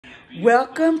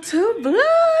Welcome to Vlogmas!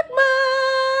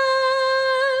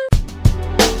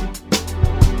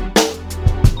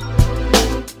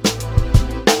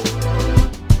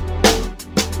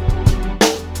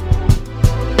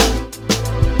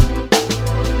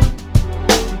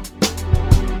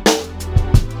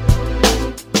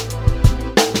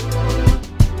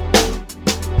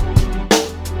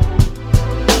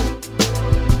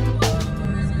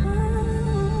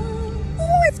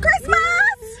 Oh, it's Christmas!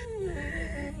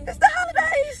 It's the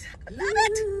holidays! I love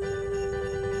it!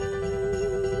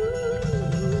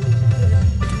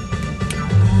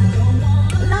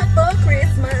 Not for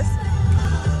Christmas.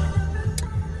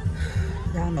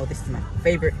 Y'all know this is my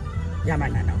favorite. Y'all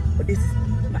might not know, but this is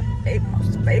my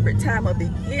most favorite time of the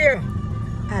year.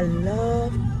 I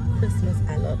love Christmas.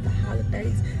 I love the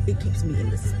holidays. It keeps me in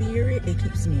the spirit. It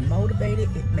keeps me motivated.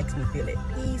 It makes me feel at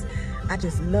peace. I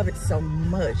just love it so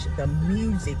much. The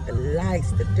music, the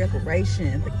lights, the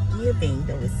decoration, the giving,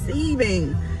 the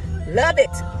receiving. Love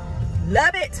it.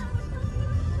 Love it.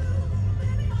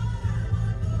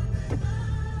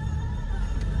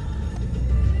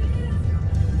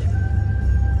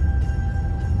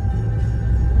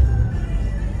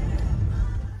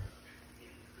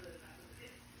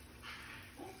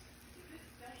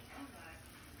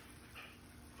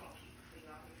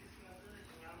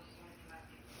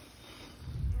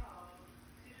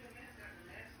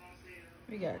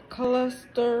 We got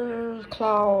clusters,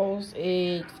 claws,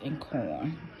 eggs, and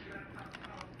corn.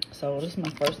 So this is my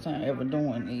first time ever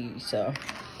doing these. So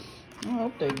I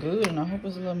hope they're good and I hope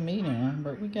it's a little meat in them.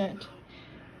 But we got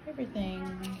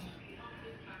everything.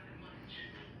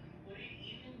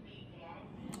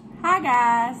 Hi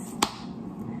guys.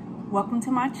 Welcome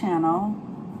to my channel,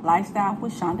 Lifestyle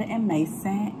with Shonda and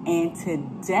Mason. And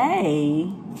today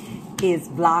is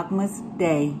Vlogmas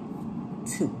Day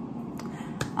 2.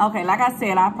 Okay, like I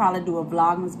said, I'll probably do a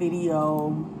Vlogmas video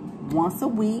once a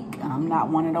week. I'm not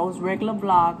one of those regular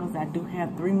vloggers. I do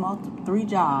have three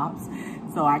jobs,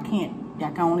 so I can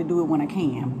only do it when I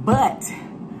can. But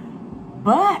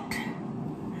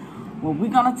what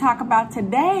we're gonna talk about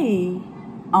today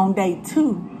on day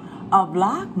 2 of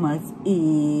Vlogmas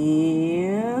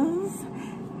is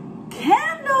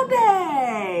Candle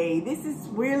Day. This is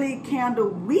really candle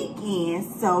weekend.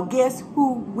 So guess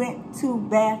who went to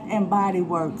Bath and Body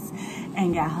Works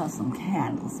and got her some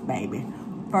candles, baby?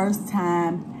 First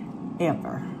time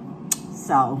ever.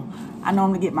 So I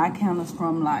normally get my candles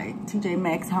from like TJ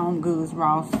Maxx, Home Goods,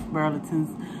 Ross,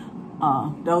 Burlington's,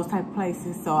 those type of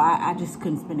places. So I just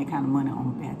couldn't spend that kind of money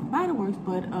on Bath and Body Works.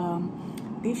 But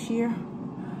this year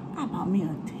I bought me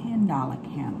a $10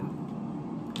 candle.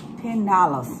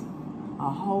 $10. A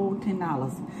whole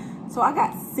 $10. So I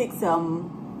got 6 of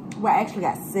them. Well, I actually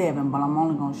got 7, but I'm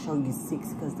only going to show you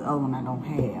 6 because the other one I don't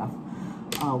have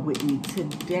with me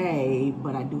today.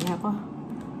 But I do have a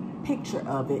picture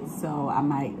of it, so I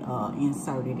might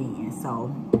insert it in. So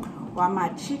while my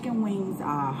chicken wings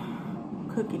are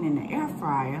cooking in the air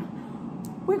fryer,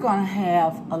 we're going to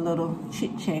have a little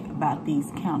chit chat about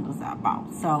these candles I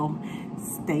bought. So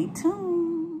stay tuned.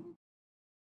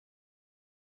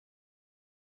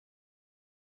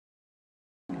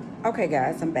 Okay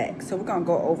guys, I'm back. So we're gonna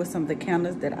go over some of the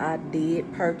candles that I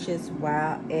did purchase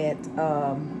while at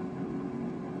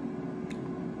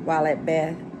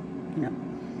Bath. No,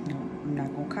 I'm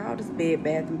not gonna call this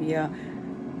Bath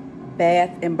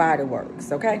and Body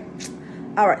Works, okay?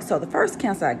 All right, so the first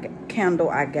candle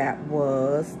I got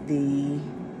was the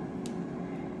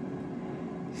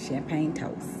champagne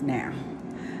toast. Now,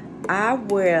 I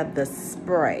wear the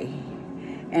spray,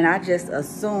 and I just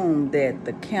assumed that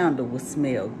the candle would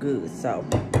smell good. So,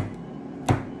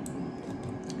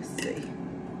 let's see.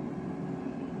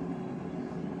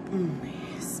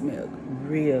 It smells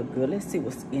real good. Let's see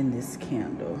what's in this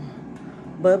candle.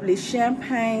 Bubbly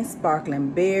champagne,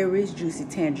 sparkling berries, juicy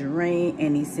tangerine,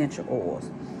 and essential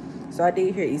oils. So I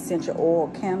did hear essential oil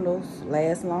candles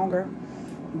last longer,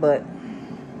 but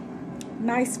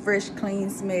nice, fresh, clean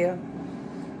smell.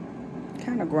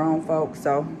 Kind of grown folks,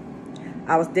 so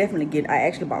I was definitely I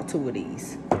actually bought 2 of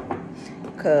these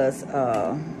because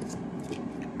I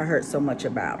heard so much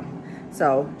about them.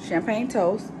 So champagne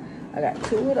toast, I got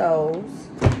 2 of those.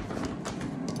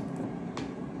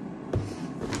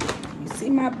 You see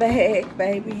my bag,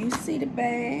 baby. You see the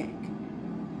bag.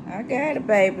 I got it,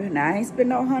 baby. Now I ain't spent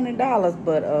no $100,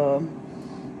 but I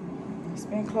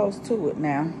spent close to it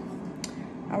now.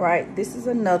 All right, this is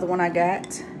another one I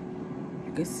got.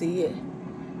 You can see it.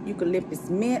 Eucalyptus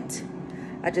mint.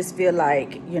 I just feel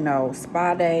like, you know,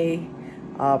 spa day,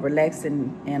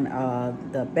 relaxing in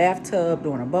the bathtub,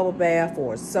 doing a bubble bath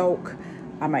or a soak.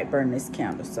 I might burn this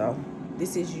candle. So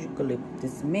This is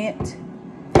eucalyptus mint.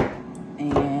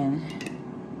 And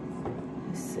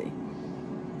let's see.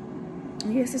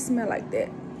 Yes, it smells like that.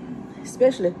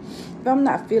 Especially if I'm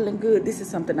not feeling good, this is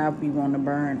something I'll be wanting to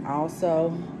burn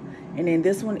also. And then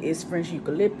this one is French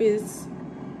eucalyptus,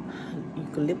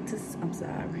 I'm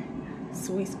sorry.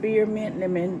 Sweet spearmint,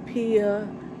 lemon peel,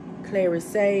 clary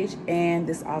sage, and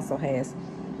this also has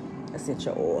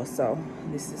essential oil. So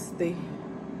this is the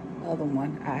other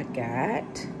one I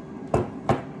got.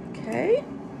 Okay.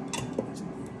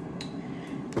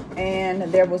 And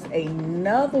there was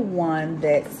another one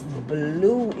that's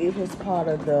blue. It was part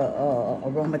of the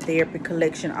aromatherapy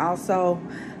collection also.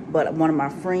 But one of my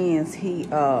friends, he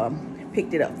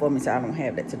picked it up for me, so I don't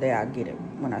have that today. I'll get it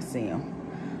when I see him.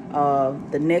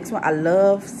 The next one, I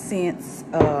love scents.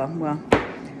 Well,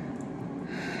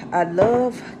 I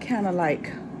love kind of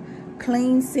like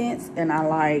clean scents, and I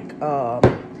like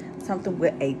something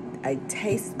with a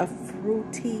taste of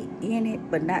fruity in it,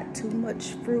 but not too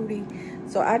much fruity.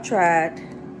 So I tried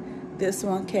this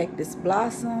one, Cactus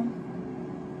Blossom.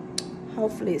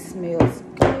 Hopefully it smells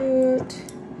good.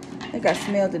 I think I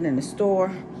smelled it in the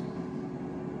store.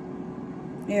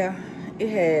 Yeah, it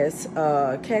has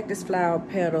cactus flower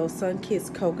petals,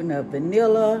 sun-kissed coconut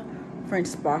vanilla, French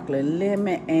sparkling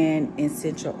lemon, and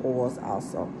essential oils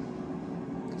also.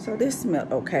 So this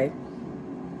smelled okay.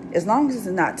 As long as it's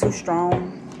not too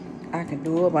strong, I can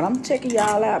do it. But I'm checking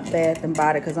y'all out, Bath and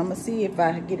Body, because I'm going to see if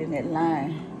I get in that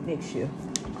line next year.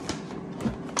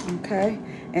 Okay.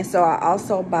 And so I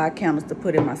also buy candles to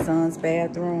put in my son's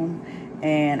bathroom.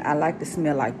 And I like to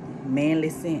smell like manly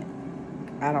scent.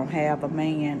 I don't have a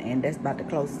man, and that's about the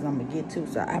closest I'm going to get to.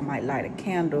 So I might light a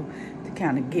candle to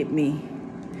kind of get me,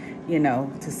 you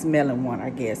know, to smelling one,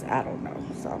 I guess. I don't know.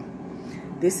 So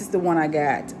this is the one I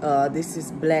got. This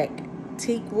is black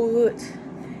teak wood.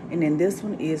 And then this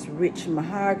one is rich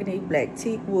mahogany, black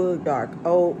teak wood, dark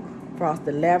oak,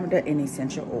 frosted lavender, and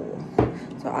essential oil.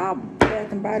 So our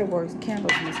Bath and Body Works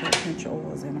candles must have essential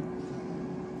oils in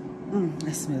them.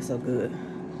 That smells so good.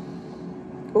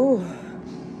 Ooh,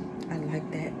 I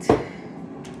like that.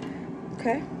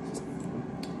 Okay.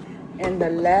 And the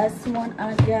last one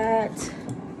I got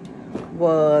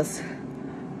was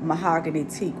mahogany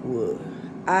teak wood.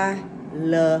 I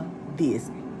love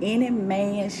this. Any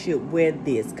man should wear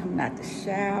this. Coming out the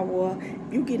shower.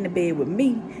 If you get in the bed with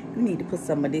me, you need to put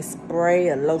some of this spray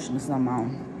or lotion or something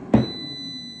on.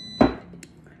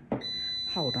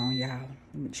 Hold on, y'all.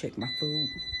 Let me check my food.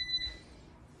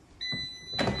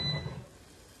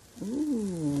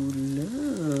 Ooh,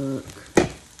 look.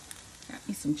 Got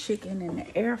me some chicken in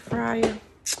the air fryer.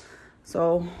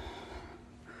 So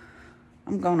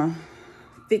I'm gonna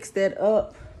fix that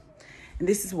up. And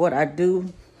this is what I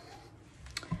do.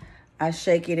 I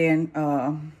shake it in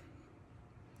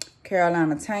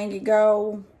Carolina Tangy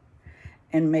Gold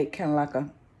and make kind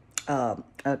of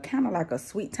like a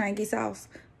sweet tangy sauce.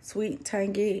 Sweet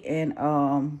tangy, and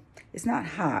it's not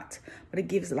hot, but it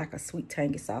gives it like a sweet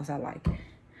tangy sauce. I like it.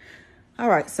 All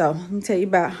right, so let me tell you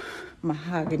about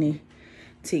mahogany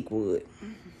teak wood.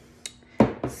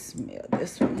 Smell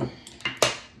this one.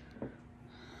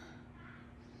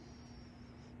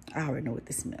 I already know what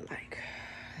this smells like.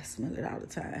 I smell it all the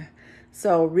time.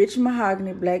 So, rich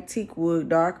mahogany, black teak wood,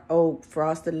 dark oak,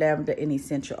 frosted lavender, and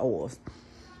essential oils.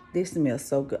 This smells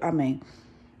so good. I mean,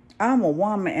 I'm a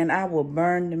woman, and I will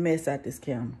burn the mess out this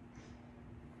candle.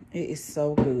 It is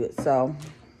so good. So,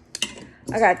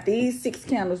 I got these 6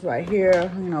 candles right here,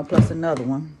 you know, plus another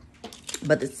one.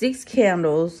 But the 6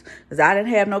 candles, because I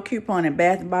didn't have no coupon in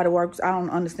Bath & Body Works. I don't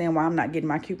understand why I'm not getting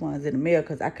my coupons in the mail,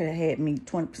 because I could have had me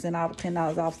 20% off,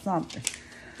 $10 off something.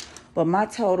 But my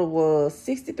total was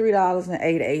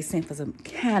 $63.88 for some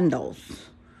candles.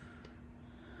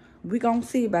 We're going to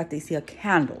see about these here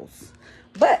candles.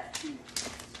 But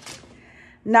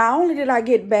not only did I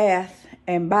get Bath &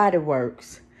 Body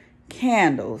Works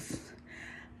candles,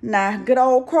 now good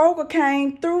old Kroger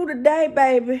came through today,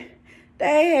 baby.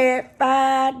 They had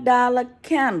 $5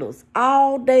 candles.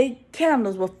 All day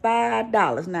candles were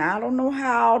 $5. Now, I don't know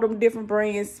how all them different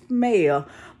brands smell,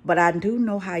 but I do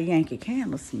know how Yankee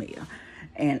candles smell.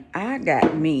 And I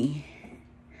got me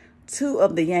 2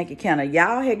 of the Yankee candles.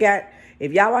 Y'all had got,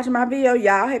 if y'all watching my video,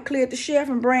 y'all had cleared the shelf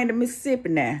and Brandon, Mississippi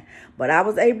now. But I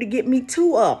was able to get me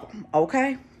 2 of them,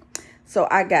 okay? So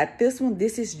I got this one.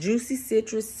 This is Juicy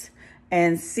Citrus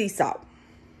and Sea Salt.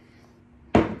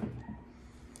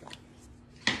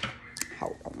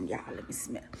 Hold on, y'all. Let me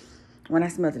smell. When I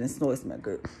smelled it in the store, it smelled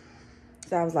good.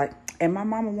 So I was like, and my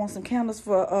mama wants some candles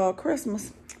for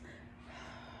Christmas.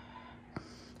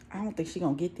 I don't think she's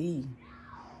going to get these.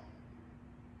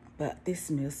 But this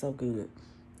smells so good.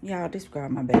 Y'all, this girl,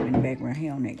 my baby in the background, he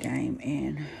on that game,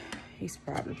 and he's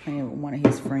probably playing with one of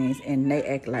his friends, and they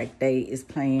act like they is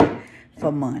playing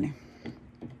for money.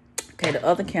 Okay, the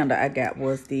other candle I got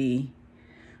was the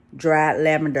dried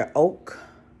lavender oak.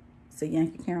 It's a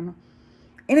Yankee candle.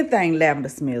 Anything lavender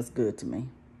smells good to me.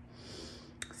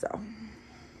 So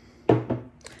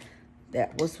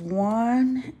that was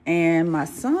one. And my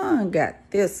son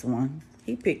got this one.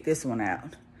 He picked this one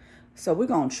out. So we're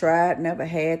going to try it. Never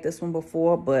had this one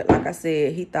before. But like I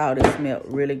said, he thought it smelled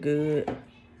really good.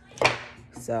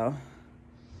 So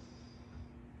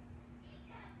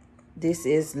this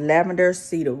is lavender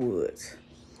cedar wood.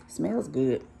 Smells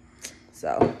good.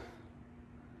 So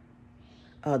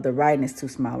the writing is too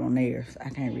small on there. So I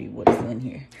can't read what is in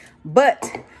here.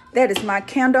 But that is my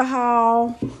candle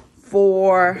haul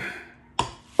for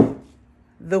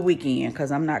the weekend,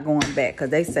 because I'm not going back,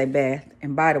 because they say Bath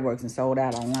and Body Works and sold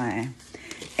out online,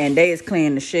 and they is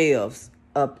clearing the shelves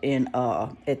up in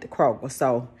at the Kroger.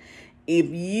 So if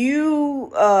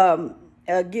you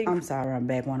I'm sorry, I'm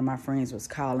back. One of my friends was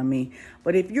calling me,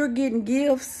 but if you're getting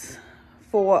gifts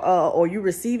for or you're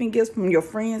receiving gifts from your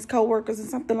friends, co-workers, and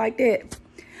something like that,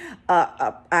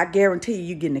 I guarantee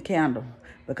you getting a candle,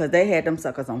 because they had them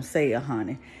suckers on sale,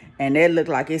 honey, and they look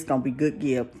like it's gonna be good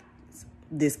gift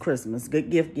this Christmas, good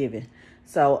gift giving.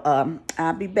 So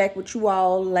I'll be back with you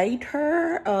all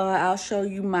later. I'll show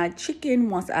you my chicken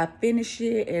once I finish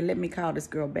it. And let me call this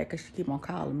girl back, because she keep on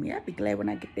calling me. I'll be glad when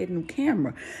I get that new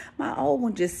camera. My old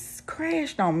one just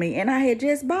crashed on me, and I had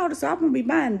just bought it, so I won't be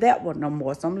buying that one no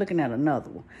more. So I'm looking at another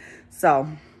one. So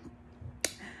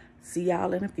see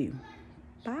y'all in a few.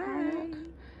 Bye.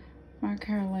 My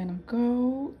Carolina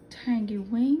Gold tangy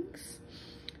wings,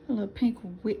 a little pink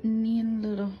Whitney, and a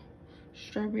little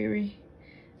strawberry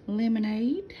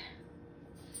lemonade.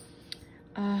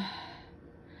 Bon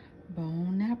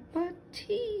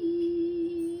appetit.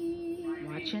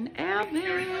 Watching Alvin.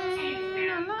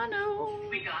 Alano.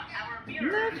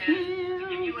 Love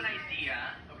him.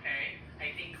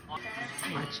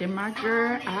 Watching my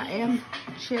girl. I am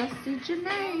Chelsea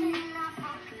Janae.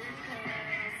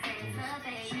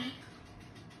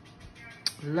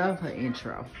 Love her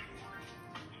intro.